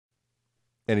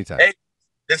Anytime. Hey,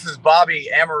 this is Bobby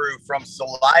Amaru from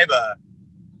Saliva,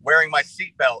 wearing my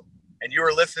seatbelt, and you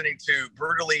are listening to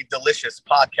Brutally Delicious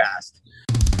Podcast.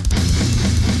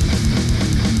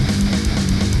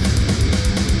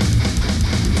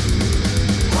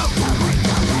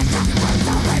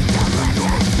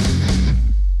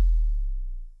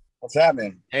 What's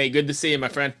happening? Hey, good to see you, my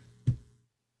friend.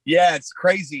 Yeah, it's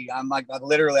crazy. I've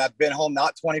been home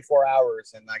not 24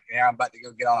 hours, and now I'm about to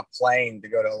go get on a plane to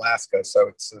go to Alaska. So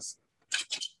it's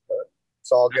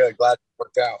all good. Glad it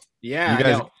worked out.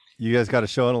 Yeah, you guys got a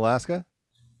show in Alaska?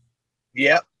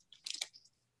 Yep.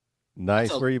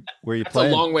 Nice. Where you that's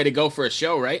playing? a long way to go for a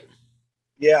show, right?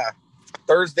 Yeah,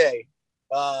 Thursday.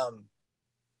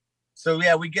 So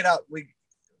yeah, we get out.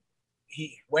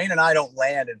 Wayne and I don't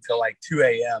land until like 2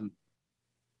 a.m.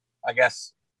 I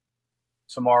guess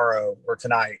tomorrow or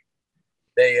tonight.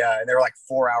 They're like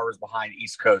 4 hours behind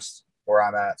East Coast where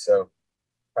I'm at. So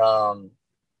I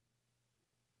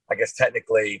guess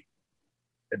technically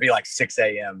it'd be like 6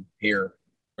 a.m. here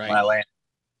when I land.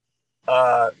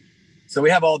 So we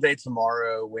have all day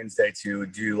tomorrow, Wednesday, to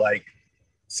do like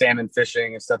salmon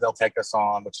fishing and stuff. They'll take us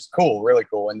on, which is cool, really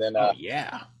cool. And then we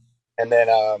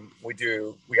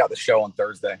got the show on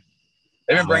Thursday.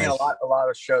 They've been bringing a lot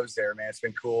of shows there, man. It's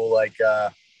been cool. Like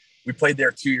we played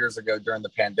there 2 years ago during the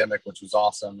pandemic, which was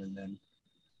awesome. And then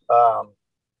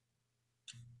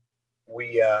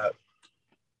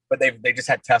but they just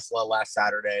had Tesla last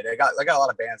Saturday. They got a lot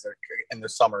of bands that in the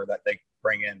summer that they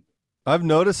bring in. I've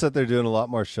noticed that they're doing a lot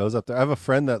more shows up there. I have a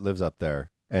friend that lives up there,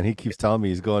 and he keeps telling me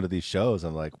he's going to these shows.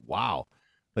 I'm like, wow.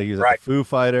 Like he was at the Foo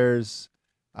Fighters.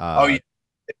 Yeah,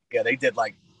 they did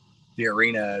like the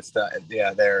arena stuff.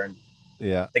 Yeah, there, and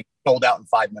they sold out in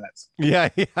 5 minutes. Yeah.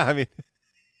 I mean,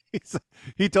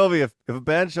 he told me if a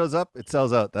band shows up, it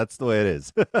sells out. That's the way it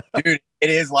is. Dude, it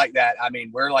is like that. I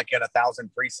mean, we're like at 1,000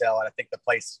 pre-sale, and I think the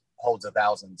place holds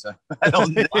 1,000. So I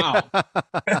don't know. Wow,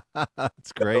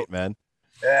 that's great, man.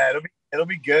 Yeah, it'll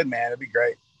be good, man. It'll be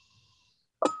great.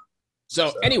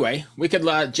 So anyway, we could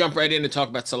jump right in and talk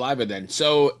about Saliva then.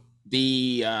 So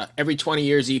the Every 20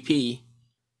 Years EP,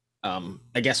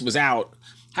 I guess, was out.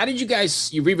 How did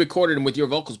you re-recorded them with your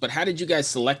vocals, but how did you guys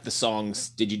select the songs?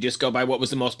 Did you just go by what was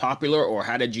the most popular, or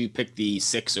how did you pick the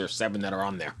 6 or 7 that are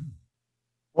on there?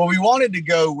 Well, we wanted to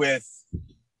go with,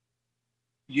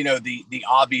 the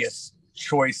obvious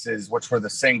choices, which were the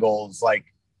singles, like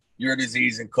Your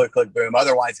Disease and Click Click Boom.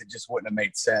 Otherwise, it just wouldn't have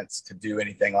made sense to do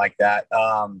anything like that.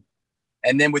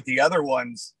 And then with the other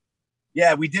ones,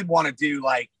 we did want to do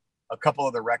like a couple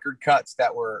of the record cuts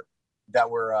that were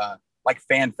like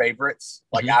fan favorites,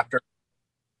 like After,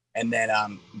 and then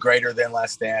Greater Than,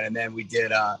 Less Than, and then we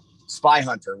did Spy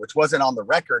Hunter, which wasn't on the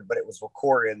record, but it was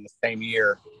recorded in the same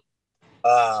year.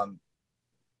 And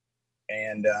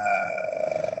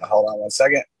hold on one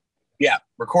second. Yeah,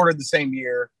 recorded the same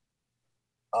year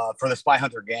for the Spy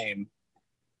Hunter game,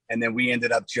 and then we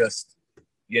ended up just,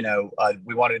 we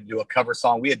wanted to do a cover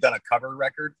song. We had done a cover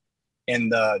record during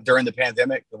the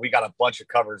pandemic. We got a bunch of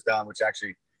covers done, which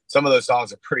actually some of those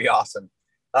songs are pretty awesome.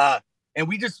 And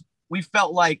we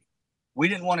felt like we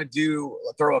didn't want to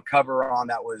throw a cover on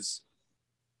that was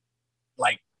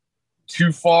like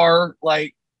too far,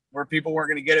 like where people weren't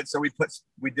going to get it. So we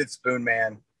did Spoon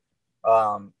Man.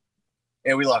 And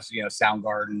we lost,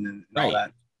 Soundgarden and all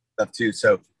that stuff too.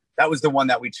 So that was the one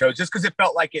that we chose just because it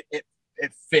felt like it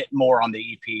fit more on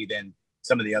the EP than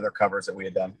some of the other covers that we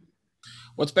had done.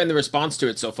 What's been the response to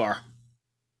it so far?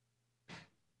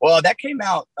 Well, that came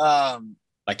out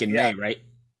like in May, right?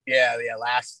 Yeah,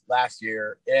 last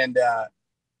year, and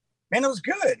man, it was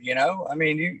good. I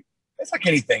mean, it's like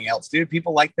anything else, dude.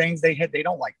 People like things, they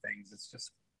don't like things. It's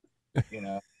just,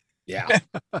 Yeah.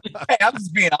 Hey, I'm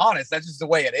just being honest. That's just the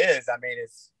way it is. I mean,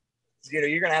 it's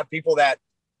you're gonna have people that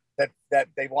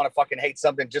they want to fucking hate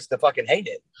something just to fucking hate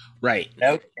it, right?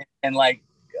 And like,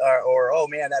 or oh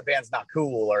man, that band's not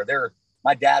cool, or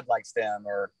my dad likes them,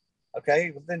 or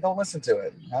okay, well, then don't listen to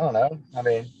it. I don't know. I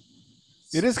mean,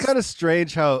 it is kind of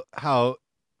strange how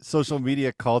social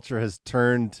media culture has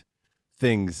turned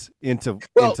things into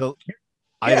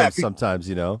items sometimes,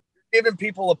 giving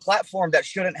people a platform that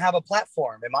shouldn't have a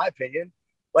platform, in my opinion.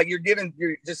 Like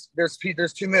there's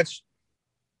too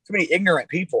many ignorant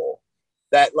people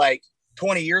that like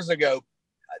 20 years ago,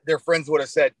 their friends would have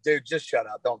said, dude, just shut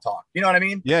up. Don't talk. You know what I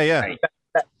mean? Yeah.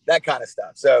 That kind of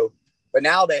stuff. So, but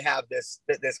now they have this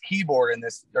keyboard and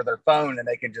or their phone, and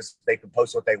they can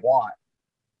post what they want.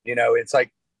 It's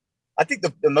like, I think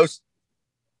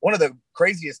one of the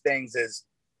craziest things is,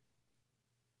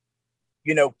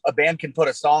 a band can put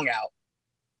a song out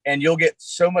and you'll get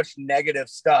so much negative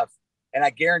stuff. And I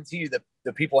guarantee you that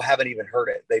the people haven't even heard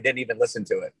it. They didn't even listen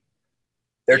to it.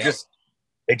 They're Yeah. just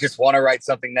they just want to write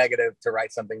something negative to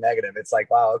write something negative. It's like,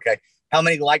 wow, okay, how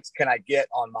many likes can I get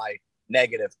on my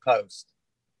negative post?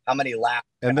 How many laughs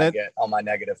can I get on my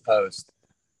negative post?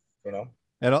 You know,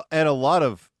 and a lot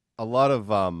of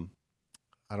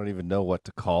I don't even know what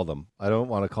to call them. I don't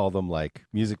want to call them like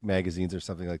music magazines or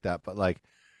something like that, but like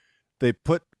they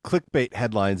put clickbait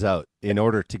headlines out in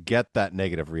order to get that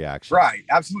negative reaction. Right,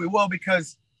 absolutely. Well,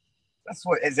 because that's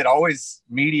what is it always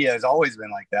media has always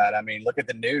been like that. I mean, look at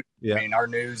the news. Yeah. I mean, our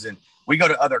news, and we go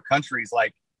to other countries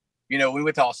like, you know, we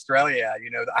went to Australia,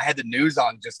 you know, I had the news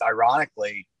on just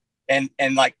ironically. And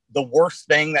like the worst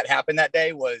thing that happened that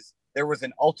day was there was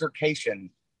an altercation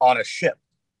on a ship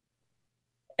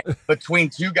between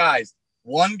two guys.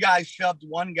 One guy shoved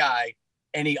one guy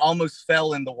and he almost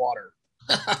fell in the water.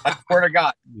 I swear to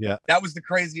God. Yeah. That was the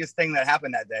craziest thing that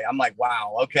happened that day. I'm like,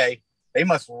 wow, okay. They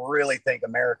must really think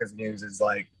America's news is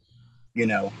like, you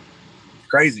know,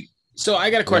 crazy. So I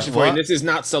got a question for you. This is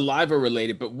not Saliva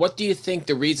related, but what do you think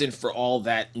the reason for all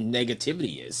that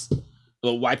negativity is?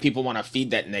 Well, why people want to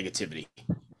feed that negativity?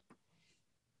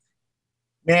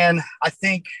 Man, I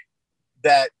think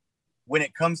that when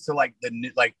it comes to like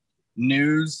the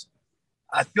news,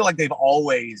 I feel like they've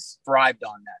always thrived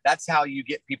on that. That's how you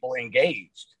get people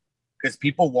engaged, because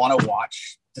people want to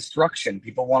watch destruction.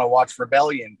 People want to watch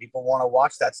rebellion. People want to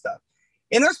watch that stuff.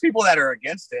 And there's people that are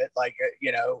against it, like,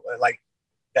 you know, like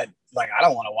that, like, I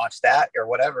don't want to watch that or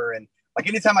whatever. And like,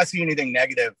 anytime I see anything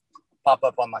negative pop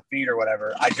up on my feed or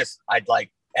whatever, I'd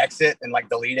like exit and like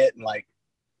delete it and like,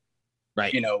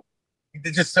 right, you know,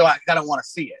 just so I don't want to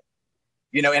see it,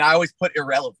 you know. And I always put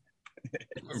irrelevant.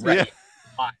 Right. Yeah.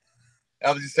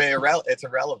 I would just say it's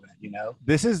irrelevant, you know.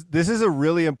 This is a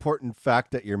really important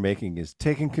fact that you're making, is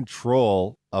taking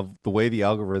control of the way the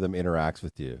algorithm interacts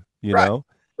with you, you know?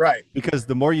 Right. Because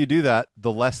the more you do that,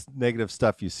 the less negative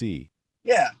stuff you see.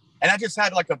 Yeah. And I just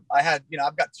had you know,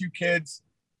 I've got two kids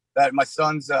that my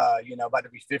son's, you know, about to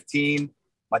be 15.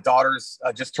 My daughter's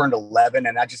just turned 11,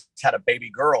 and I just had a baby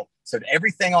girl. So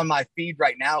everything on my feed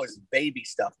right now is baby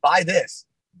stuff. Buy this,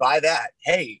 buy that.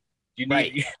 Hey, you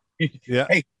need, yeah.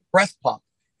 Hey, breast pump.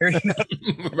 Here, you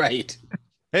know? Right.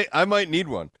 Hey, I might need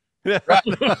one. Right.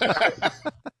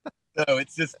 So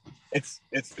it's just, it's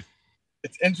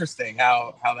interesting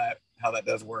how that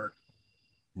does work.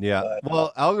 Yeah. But,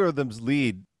 well, algorithms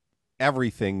lead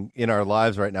everything in our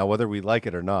lives right now, whether we like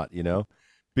it or not, you know,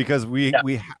 because we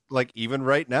like, even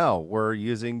right now we're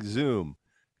using Zoom,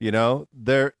 you know,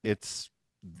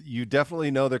 you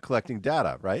definitely know they're collecting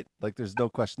data, right? Like, there's no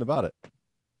question about it.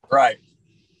 Right.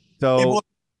 So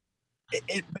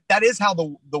that is how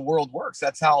the world works.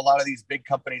 That's how a lot of these big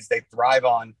companies, they thrive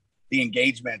on the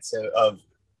engagements of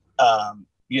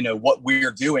you know, what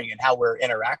we're doing and how we're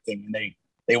interacting, and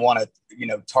they want to, you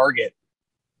know, target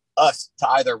us to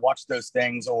either watch those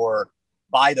things or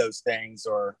buy those things,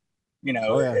 or, you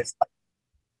know, it's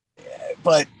like,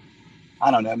 but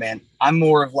I don't know, man. I'm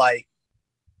more of like,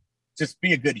 just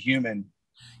be a good human.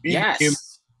 Be a good human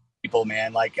people,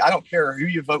 man. Like, I don't care who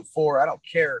you vote for. I don't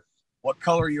care what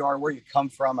color you are, where you come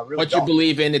from. I really what you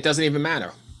believe in, it doesn't even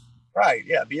matter. Right.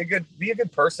 Yeah. Be a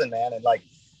good person, man. And like,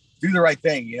 do the right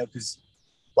thing, you know, because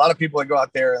a lot of people that go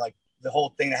out there and like the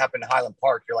whole thing that happened in Highland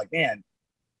Park, you're like, man,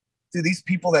 dude, these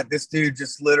people that this dude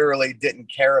just literally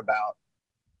didn't care about,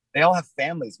 they all have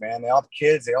families, man. They all have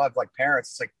kids. They all have like parents.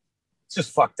 It's like, it's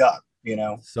just fucked up, you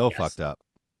know? So fucked up.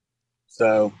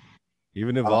 So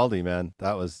even Uvalde, man,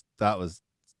 that was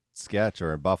sketch,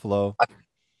 or in Buffalo.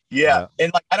 Yeah.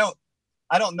 And like, I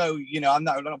don't know, you know, I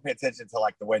don't pay attention to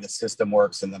like the way the system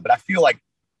works in them, but I feel like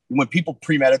when people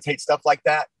premeditate stuff like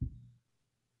that,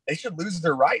 they should lose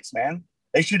their rights, man.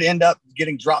 They should end up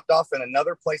getting dropped off in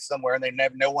another place somewhere, and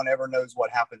no one ever knows what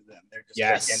happened to them. They're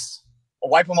just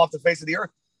wipe them off the face of the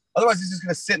earth. Otherwise, he's just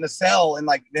going to sit in a cell, and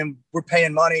like, then we're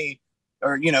paying money,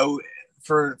 or, you know,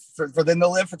 for them to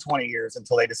live for 20 years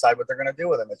until they decide what they're going to do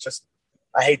with them. It's just,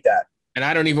 I hate that. And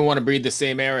I don't even want to breathe the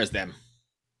same air as them.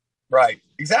 Right.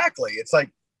 Exactly. It's like,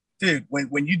 dude,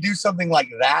 when you do something like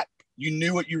that, you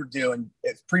knew what you were doing.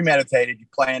 It's premeditated. You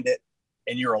planned it,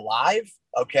 and you're alive.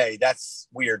 Okay. That's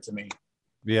weird to me.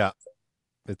 Yeah.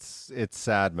 It's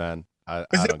sad, man. I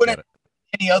don't get it.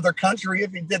 Any other country,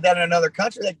 if he did that in another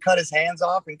country, they'd cut his hands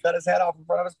off and cut his head off in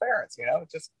front of his parents. You know,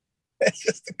 it's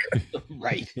just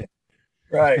right.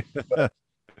 Right.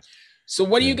 So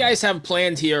what do you guys have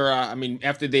planned here? I mean,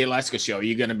 after the Alaska show, are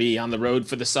you going to be on the road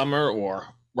for the summer or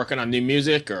working on new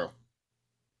music, or?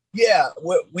 Yeah,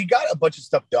 we got a bunch of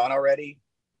stuff done already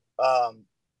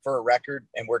for a record,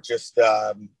 and we're just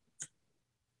at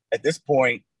this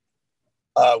point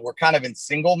we're kind of in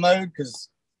single mode, because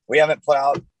We haven't put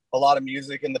out a lot of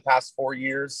music in the past 4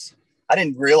 years. I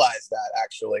didn't realize that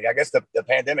actually. I guess the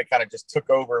pandemic kind of just took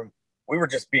over. We were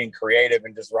just being creative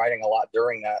and just writing a lot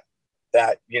during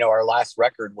that, our last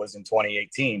record was in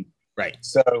 2018. Right.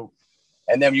 So,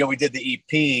 and then, we did the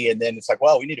EP, and then it's like,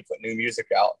 well, we need to put new music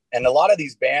out. And a lot of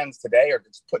these bands today are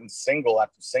just putting single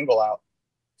after single out.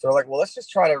 So we're like, well, let's just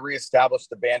try to reestablish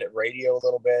the band at radio a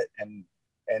little bit. And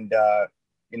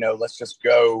let's just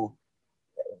go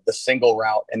the single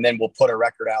route, and then we'll put a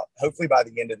record out hopefully by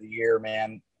the end of the year,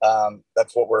 man.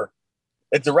 That's what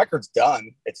the record's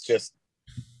done. It's just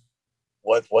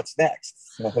what's next.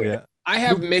 Yeah. I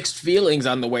have mixed feelings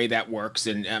on the way that works,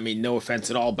 and I mean, no offense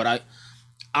at all, but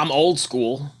I'm old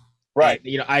school, right?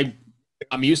 And,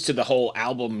 I'm used to the whole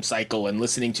album cycle and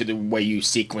listening to the way you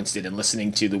sequenced it and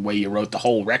listening to the way you wrote the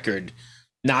whole record.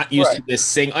 Not used to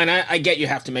this thing, and I get you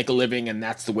have to make a living, and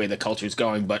that's the way the culture's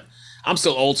going. But I'm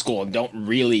still old school and don't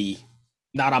really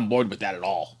not on board with that at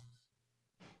all.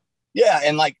 Yeah,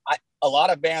 and like a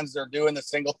lot of bands are doing the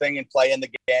single thing and playing the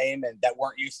game, and that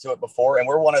weren't used to it before. And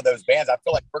we're one of those bands. I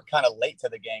feel like we're kind of late to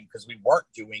the game because we weren't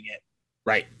doing it.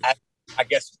 Right. I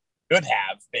guess could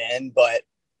have been, but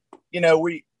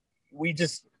we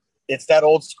just, it's that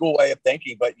old school way of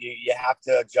thinking. But you have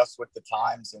to adjust with the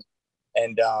times,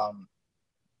 and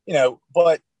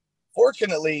but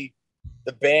fortunately,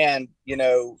 the band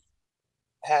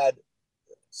had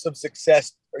some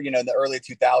success, in the early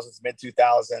 2000s, mid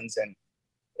 2000s,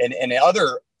 and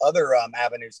other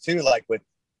avenues too, like with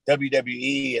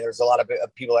WWE. There's a lot of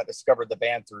people that discovered the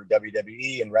band through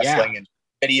WWE and wrestling and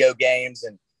video games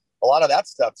and a lot of that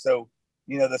stuff. So,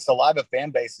 the Saliva fan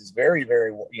base is very,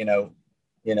 very,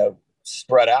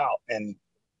 spread out, and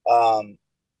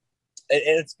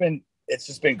it's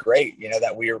just been great,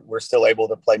 that we're still able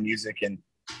to play music and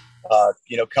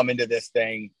come into this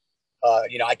thing.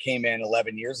 I came in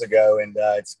 11 years ago, and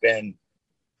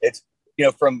it's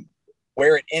from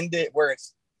where it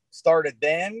started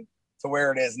then to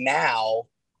where it is now,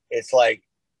 it's like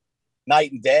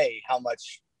night and day how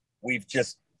much we've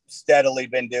just steadily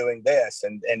been doing this,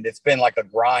 and it's been like a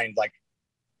grind. Like,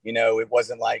 it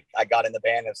wasn't like I got in the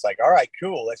band and it's like, all right,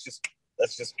 cool, let's just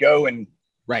go and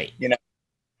right,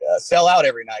 sell out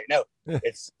every night. No,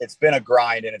 it's been a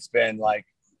grind, and it's been like,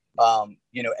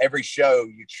 every show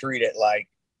you treat it like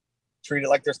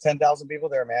there's 10,000 people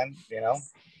there, man.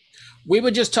 We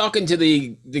were just talking to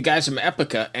the guys from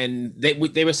Epica, and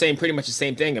they were saying pretty much the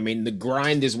same thing. I mean, the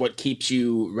grind is what keeps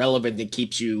you relevant and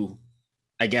keeps you,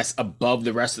 I guess, above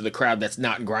the rest of the crowd that's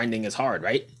not grinding as hard,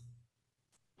 right?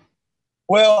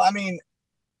 Well, I mean,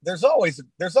 there's always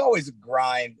a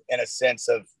grind in a sense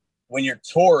of when you're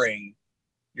touring,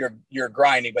 you're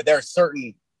grinding, but there's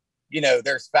certain,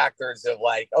 there's factors of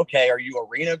like, okay, are you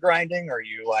arena grinding? Are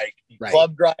you like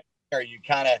club grinding? Are you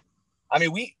kind of, I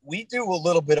mean, we do a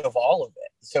little bit of all of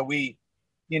it. So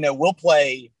we'll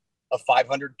play a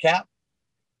 500 cap.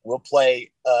 We'll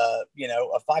play, a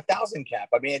 5,000 cap.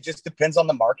 I mean, it just depends on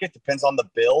the market, depends on the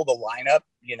bill, the lineup,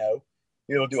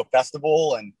 we'll do a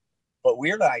festival, but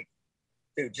we're like,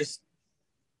 dude, just,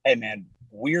 hey man,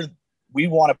 we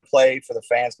want to play for the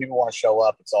fans. People want to show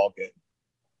up. It's all good.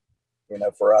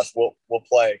 For us, we'll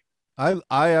play. I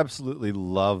absolutely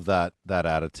love that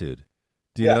attitude.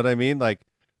 Do you know what I mean? Like,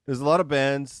 there's a lot of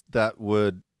bands that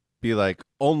would be like,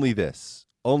 only this,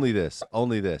 only this,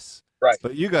 only this. Right.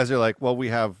 But you guys are like, well, we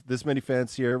have this many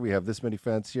fans here. We have this many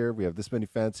fans here. We have this many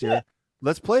fans here. Yeah.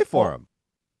 Let's play for them.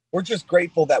 We're just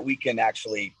grateful that we can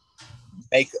actually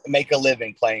make a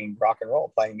living playing rock and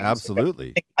roll, playing music.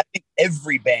 Absolutely. I think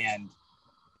every band,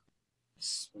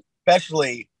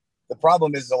 especially, the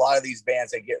problem is a lot of these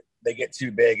bands, they get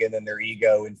too big, and then their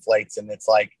ego inflates, and it's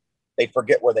like they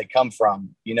forget where they come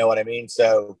from. You know what I mean?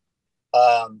 So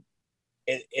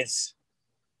it's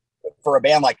for a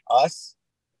band like us,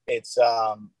 it's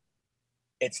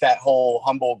that whole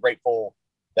humble, grateful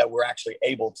that we're actually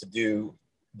able to do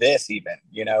this even,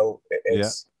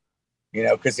 it's,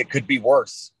 because it could be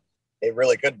worse. It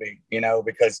really could be,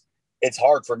 because it's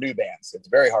hard for new bands. It's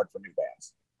very hard for new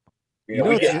bands.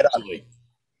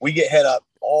 We get hit up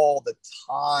all the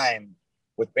time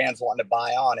with bands wanting to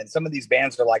buy on. And some of these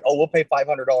bands are like, oh, we'll pay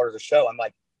 $500 a show. I'm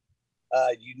like,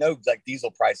 like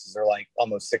diesel prices are like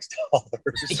almost $6.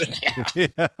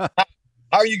 Yeah.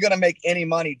 How are you going to make any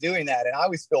money doing that? And I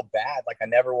always feel bad. Like, I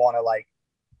never want to,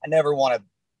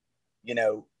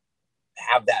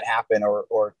 have that happen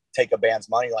or take a band's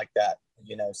money like that,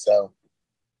 so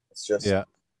it's just, yeah.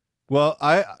 Well,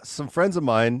 some friends of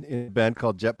mine in a band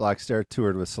called Jet Black Stare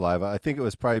toured with Saliva. I think it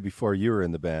was probably before you were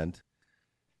in the band,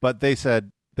 but they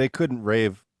said they couldn't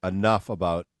rave enough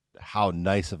about how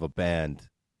nice of a band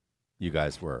you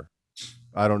guys were.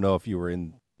 I don't know if you were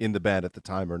in the band at the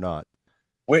time or not.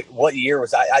 Wait, what year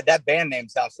was I? That band name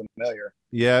sounds familiar.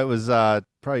 Yeah, it was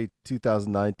probably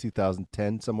 2009,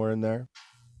 2010, somewhere in there.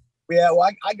 Yeah, well,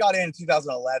 I got in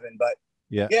 2011, but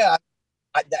Yeah. yeah,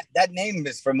 that name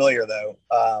is familiar though.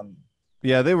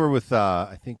 Yeah, they were with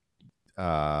I think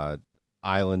uh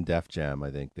Island Def Jam,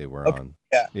 I think they were Okay, on.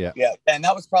 yeah, Yeah. yeah, and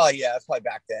that was probably that's probably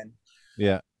back then.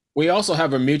 Yeah. We also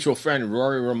have a mutual friend,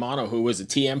 Rory Romano, who was a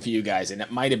TM for you guys, and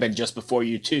it might have been just before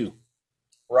you too.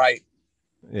 Right.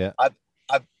 Yeah.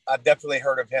 I've definitely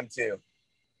heard of him too.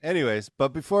 Anyways,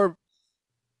 but before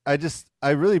I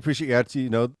really appreciate you actually,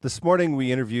 this morning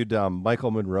we interviewed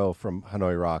Michael Monroe from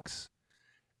Hanoi Rocks.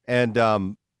 And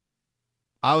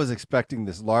I was expecting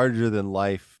this larger than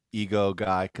life ego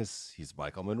guy because he's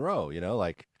Michael Monroe,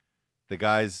 like the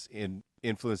guy's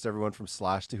influenced everyone from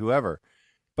Slash to whoever.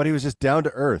 But he was just down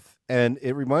to earth. And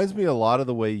it reminds me a lot of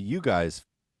the way you guys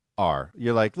are.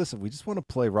 You're like, listen, we just want to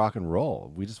play rock and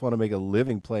roll. We just want to make a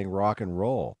living playing rock and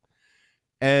roll.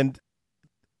 And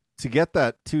to get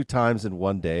that 2 times in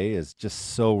one day is just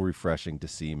so refreshing to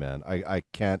see, man. I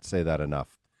can't say that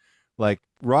enough. Like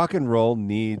rock and roll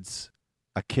needs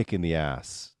a kick in the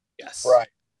ass. Yes. Right.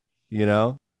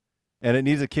 And it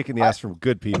needs a kick in the ass from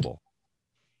good people.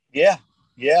 Yeah.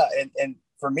 Yeah. And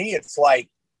for me, it's like,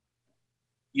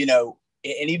 and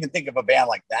even think of a band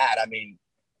like that. I mean,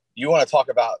 you want to talk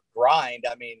about grind.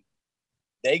 I mean,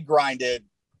 they grinded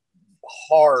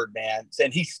hard, man.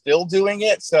 And he's still doing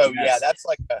it. So Yes. yeah,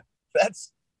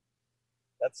 that's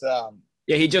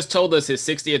Yeah, he just told us his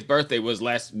 60th birthday was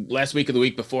last week or the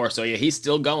week before. So yeah, he's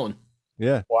still going.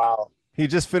 Yeah. Wow. He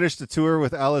just finished a tour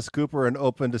with Alice Cooper and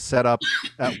opened a setup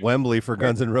at Wembley for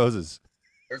Guns N' Roses.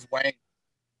 There's Wayne.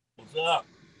 What's up?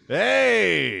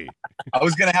 Hey. I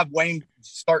was gonna have Wayne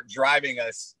start driving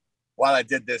us while I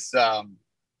did this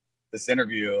this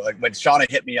interview. Like when Shauna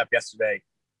hit me up yesterday,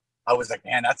 I was like,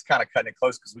 man, that's kind of cutting it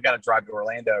close because we got to drive to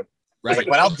Orlando. Right. Like,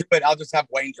 when I'll do it, I'll just have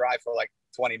Wayne drive for like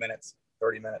 20 minutes,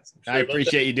 30 minutes. I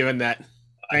appreciate you doing that.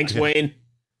 Thanks, Wayne.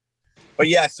 But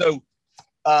yeah, so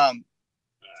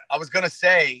I was gonna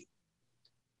say,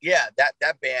 yeah,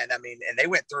 that band, I mean, and they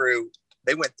went through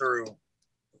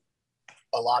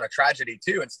a lot of tragedy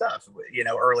too and stuff,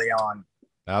 early on.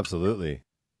 Absolutely.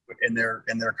 In their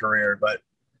career. But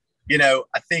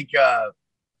I think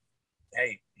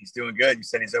hey, he's doing good. You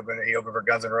said he opened for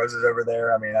Guns N' Roses over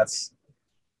there. I mean, that's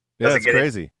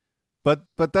crazy. But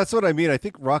that's what I mean. I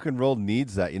think rock and roll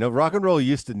needs that. Rock and roll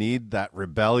used to need that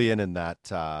rebellion and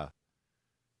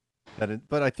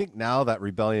but I think now that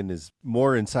rebellion is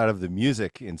more inside of the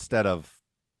music instead of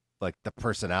like the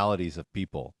personalities of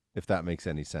people, if that makes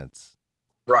any sense.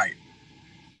 Right.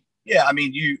 Yeah, I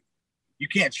mean, you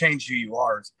can't change who you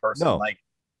are as a person. No. Like,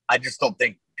 I just don't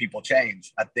think people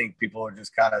change. I think people are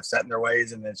just kind of set in their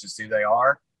ways and it's just who they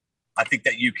are. I think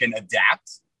that you can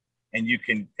adapt and you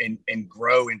can and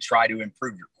grow and try to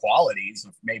improve your qualities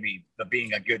of maybe the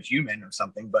being a good human or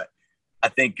something. But I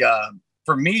think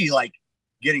for me, like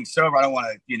getting sober, I don't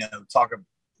want to, talk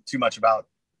too much about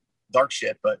dark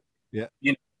shit, but yeah,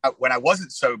 when I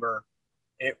wasn't sober,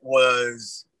 it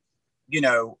was, you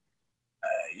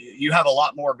have a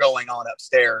lot more going on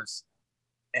upstairs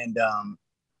and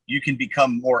you can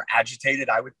become more agitated,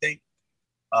 I would think.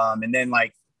 And then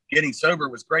like getting sober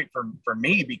was great for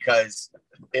me because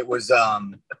it was,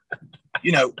 I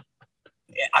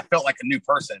felt like a new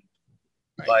person.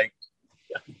 Right. Like,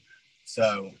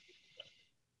 so,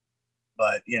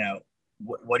 but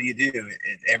what do you do?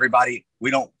 Everybody, I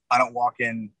don't walk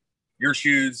in your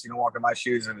shoes. You don't walk in my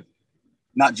shoes, and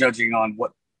not judging on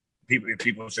what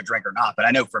people should drink or not. But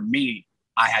I know for me,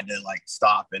 I had to like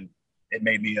stop, and it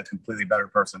made me a completely better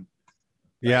person.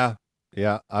 Yeah.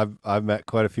 Yeah. I've met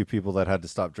quite a few people that had to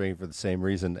stop drinking for the same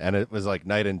reason. And it was like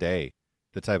night and day,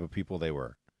 the type of people they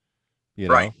were,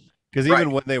 Right. Because even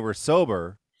when they were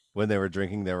sober, when they were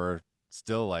drinking, they were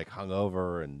still like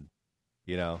hungover and,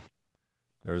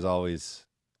 there was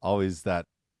always that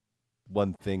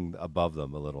one thing above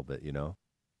them a little bit, Yeah,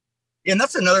 and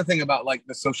that's another thing about like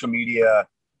the social media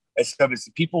and stuff is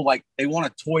people like they want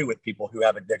to toy with people who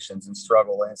have addictions and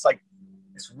struggle, and it's like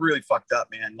it's really fucked up,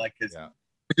 man. Like, cause we're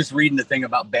just reading the thing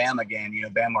about Bam again.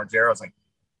 Bam Margera's like,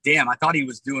 damn, I thought he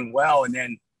was doing well, and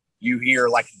then you hear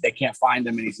like they can't find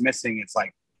him and he's missing. It's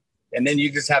like, and then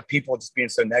you just have people just being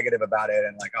so negative about it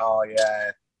and like, oh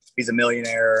yeah, he's a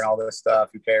millionaire and all this stuff.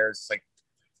 Who cares? It's like,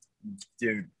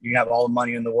 dude, you have all the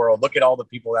money in the world. Look at all the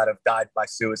people that have died by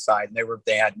suicide, and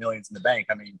they had millions in the bank.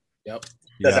 I mean, yep,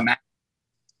 doesn't matter.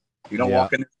 You don't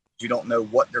walk in, you don't know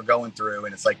what they're going through,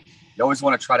 and it's like you always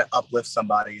want to try to uplift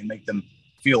somebody and make them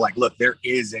feel like, look, there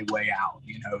is a way out.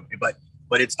 But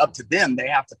but it's up to them. They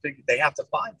have to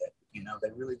find it, they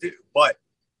really do. But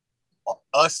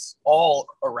us all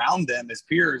around them as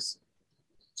peers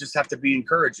just have to be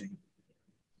encouraging,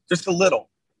 just a little,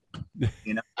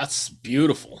 That's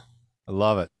beautiful. I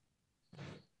love it.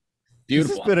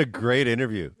 Beautiful. This has been a great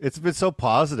interview. It's been so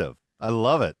positive. I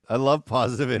love it. I love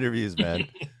positive interviews, man.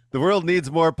 The world needs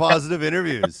more positive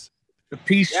interviews. The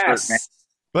peace shirt, man.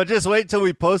 But just wait till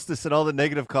we post this and all the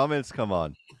negative comments come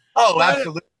on. Oh,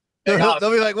 absolutely. They'll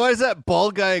be like, why does that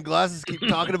bald guy in glasses keep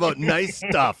talking about nice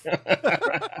stuff?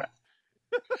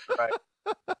 Right.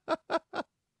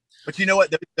 But you know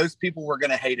what? Those people were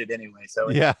going to hate it anyway. So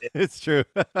it's true.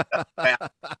 I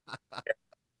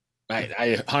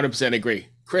 100% agree.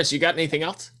 Chris, you got anything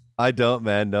else? I don't,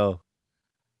 man. No.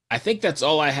 I think that's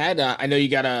all I had. I know you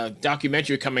got a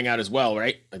documentary coming out as well,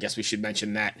 right? I guess we should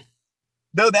mention that.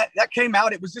 No, that came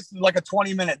out. It was just like a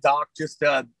 20-minute doc, just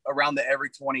around the every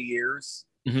 20 years.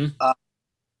 Mm-hmm.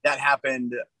 That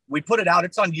happened. We put it out.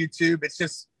 It's on YouTube. It's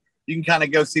just, you can kind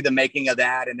of go see the making of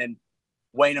that. And then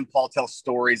Wayne and Paul tell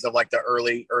stories of like the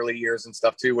early years and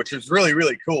stuff too, which is really,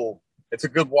 really cool. It's a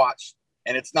good watch.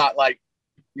 And it's not like,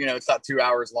 it's not 2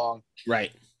 hours long.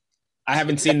 Right. I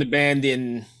haven't seen the band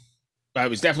it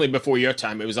was definitely before your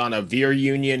time. It was on a Veer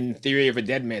Union Theory of a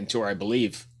Dead Man tour, I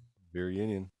believe. Veer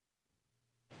Union.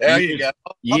 There you go.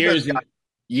 Years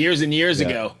and years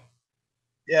ago.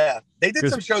 Yeah. They did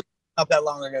some shows not that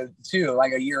long ago too,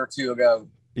 like a year or two ago.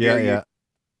 Yeah.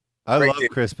 I love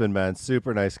Crispin, man.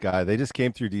 Super nice guy. They just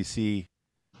came through DC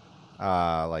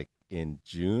like in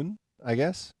June, I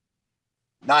guess.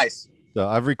 Nice. So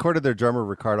I've recorded their drummer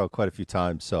Ricardo quite a few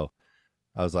times. So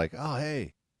I was like, oh,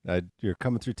 hey, you're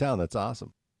coming through town. That's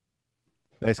awesome.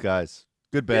 Nice guys.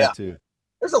 Good band too.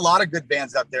 There's a lot of good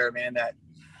bands out there, man, that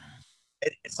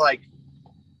it's like,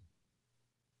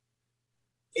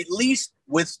 at least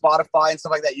with Spotify and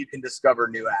stuff like that, you can discover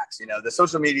new acts. The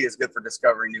social media is good for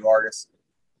discovering new artists.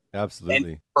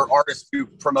 Absolutely. And for artists to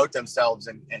promote themselves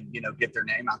and get their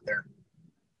name out there.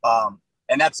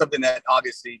 And that's something that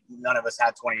obviously none of us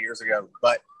had 20 years ago,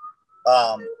 but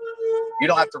you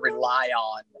don't have to rely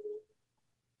on,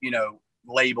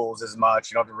 labels as much.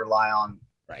 You don't have to rely on,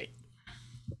 right.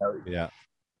 Yeah.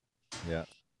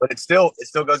 But it still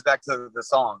goes back to the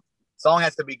song. Song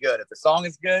has to be good. If the song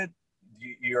is good,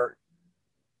 you're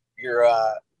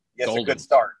it's a good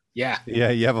start. Yeah.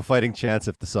 You have a fighting chance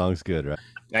if the song's good, right?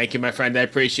 Thank you, my friend. I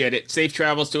appreciate it. Safe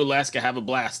travels to Alaska. Have a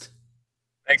blast.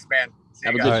 Thanks, man.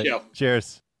 Have a good show.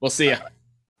 Cheers. We'll see you.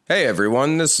 Hey,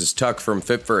 everyone. This is Tuck from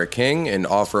Fit for a King, an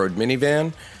off-road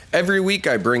minivan. Every week,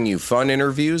 I bring you fun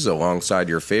interviews alongside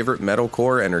your favorite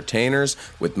metalcore entertainers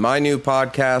with my new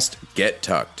podcast, Get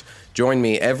Tucked. Join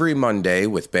me every Monday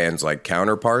with bands like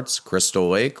Counterparts, Crystal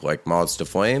Lake, like Moths to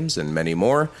Flames, and many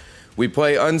more. We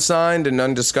play unsigned and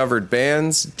undiscovered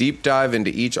bands, deep dive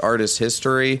into each artist's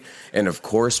history, and of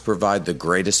course provide the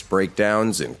greatest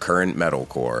breakdowns in current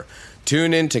metalcore.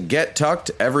 Tune in to Get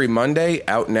Tucked every Monday,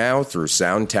 out now through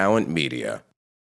Sound Talent Media.